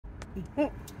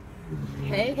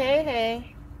Hey, hey,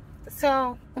 hey.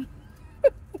 So,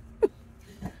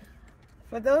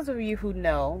 for those of you who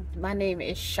know, my name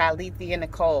is Shalethia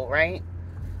Nicole, right?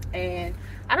 And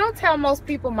I don't tell most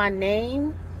people my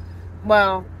name,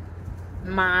 well,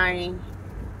 my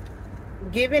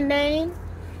given name,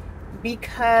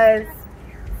 because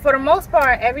for the most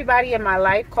part, everybody in my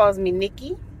life calls me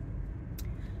Nikki.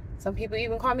 Some people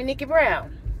even call me Nikki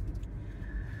Brown.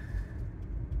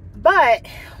 But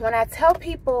when I tell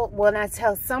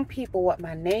some people what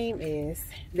my name is,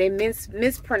 they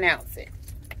mispronounce it,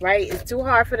 right? It's too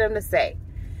hard for them to say.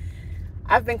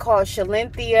 I've been called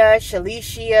Shalethia,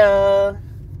 Shalethia,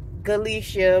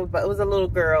 Galicia, but it was a little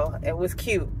girl. It was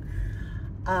cute.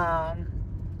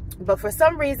 But for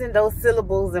some reason, those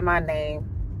syllables in my name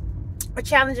are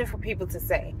challenging for people to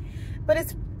say. But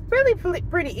it's really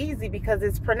pretty easy because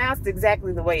it's pronounced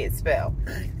exactly the way it's spelled.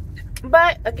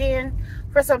 But again,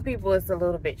 for some people, it's a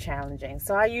little bit challenging.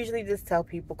 So I usually just tell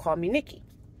people, call me Nikki.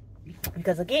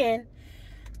 Because again,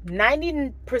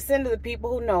 90% of the people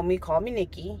who know me call me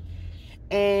Nikki.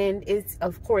 And it's,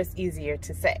 of course, easier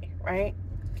to say, right?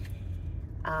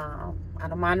 I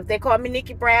don't mind if they call me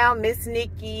Nikki Brown, Miss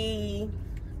Nikki.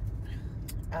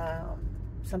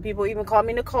 Some people even call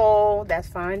me Nicole. That's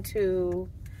fine,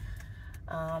 too.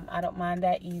 I don't mind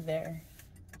that either.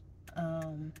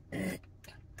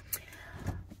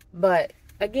 But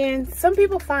again, some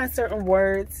people find certain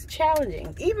words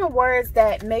challenging, even words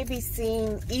that maybe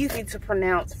seem easy to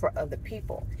pronounce for other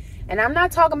people. And I'm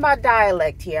not talking about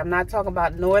dialect here. I'm not talking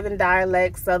about northern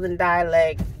dialect, southern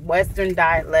dialect, western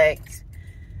dialect.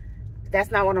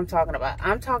 That's not what I'm talking about.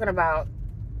 I'm talking about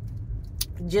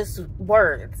just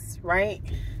words, right?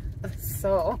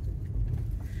 So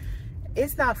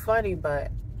it's not funny, and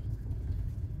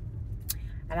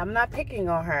I'm not picking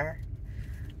on her.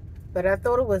 But I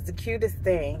thought it was the cutest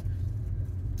thing.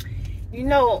 You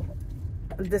know,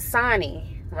 Dasanti,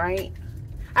 right?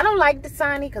 I don't like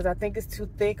Dasanti because I think it's too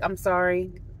thick. I'm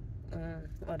sorry.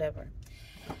 Whatever.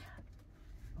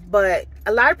 But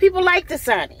a lot of people like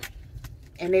Dasanti.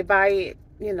 And they buy it,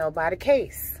 you know, by the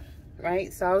case.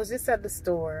 Right? So I was just at the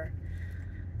store.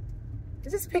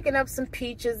 Just picking up some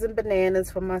peaches and bananas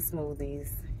for my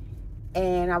smoothies.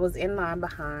 And I was in line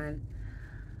behind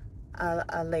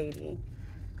a lady.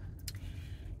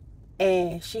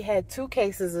 And she had 2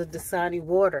 cases of Dasanti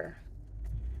water.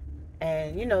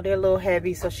 And, you know, they're a little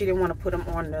heavy, so she didn't want to put them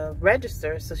on the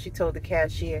register. So she told the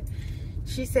cashier,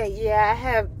 she said, yeah, I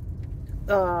have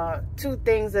 2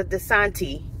 things of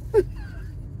Dasanti.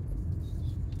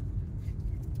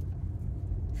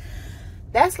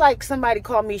 That's like somebody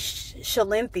called me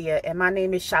Shalethia, and my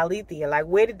name is Shalethia. Like,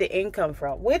 where did the N come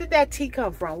from? Where did that T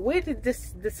come from? Where did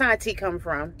this Dasanti come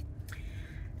from?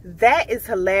 That is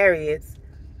hilarious.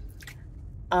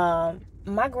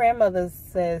 My grandmother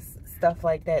says stuff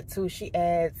like that too. She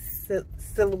adds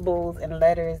syllables and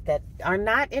letters that are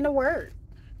not in a word.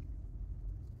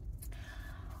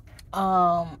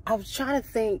 I was trying to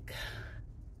think,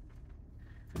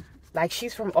 like,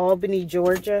 she's from Albany,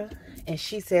 Georgia, and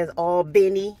she says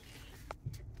Albany,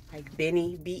 like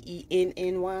Benny,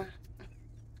 B-E-N-N-Y.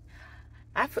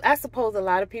 I suppose a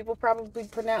lot of people probably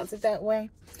pronounce it that way,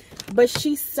 but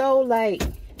she's so like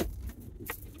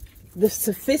the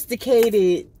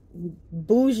sophisticated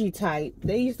bougie type.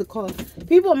 They used to call,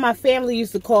 people in my family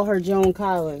used to call her Joan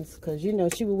Collins, because, you know,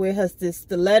 she would wear her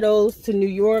stilettos to New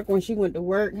York when she went to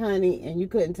work, honey, and you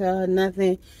couldn't tell her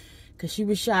nothing, because she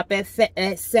would shop at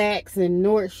Saks and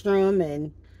Nordstrom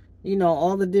and, you know,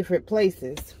 all the different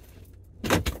places.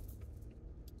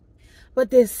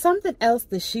 But there's something else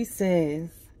that she says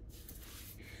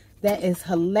that is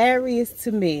hilarious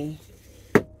to me.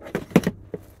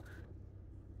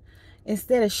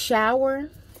 Instead of shower,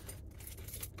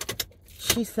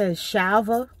 she says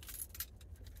shower.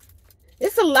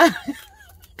 It's a lot.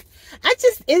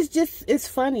 It's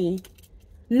funny.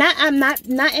 I'm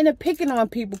not in a picking on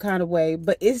people kind of way,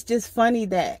 but it's just funny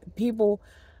that people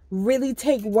really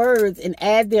take words and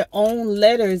add their own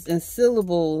letters and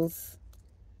syllables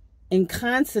and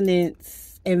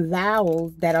consonants and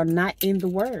vowels that are not in the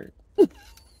word.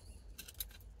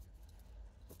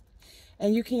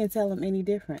 And you can't tell them any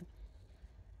different.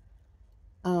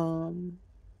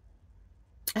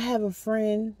 I have a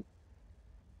friend,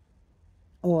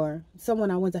 or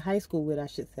someone I went to high school with, I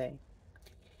should say.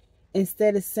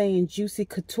 Instead of saying juicy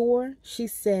couture, she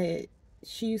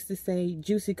used to say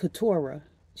juicy couture.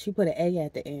 She put an A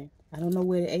at the end. I don't know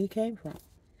where the A came from.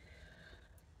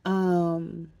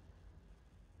 I'm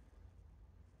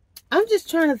just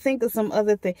trying to think of some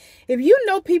other thing. If you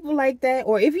know people like that,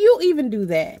 or if you even do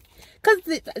that,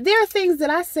 because there are things that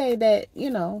I say that, you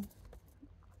know,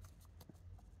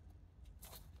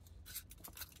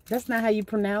 That's not how you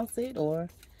pronounce it. Or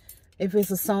if it's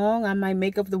a song, I might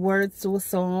make up the words to a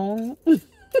song.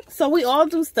 So we all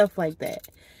do stuff like that.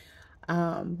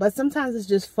 But sometimes it's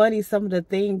just funny, some of the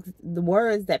things, the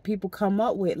words that people come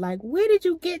up with. Like, where did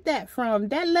you get that from?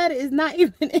 That letter is not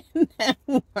even in that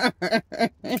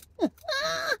word.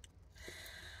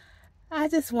 I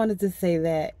just wanted to say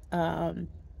that.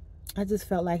 I just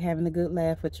felt like having a good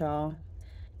laugh with y'all.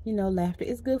 You know, laughter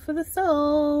is good for the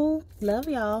soul. Love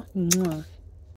y'all. Mwah.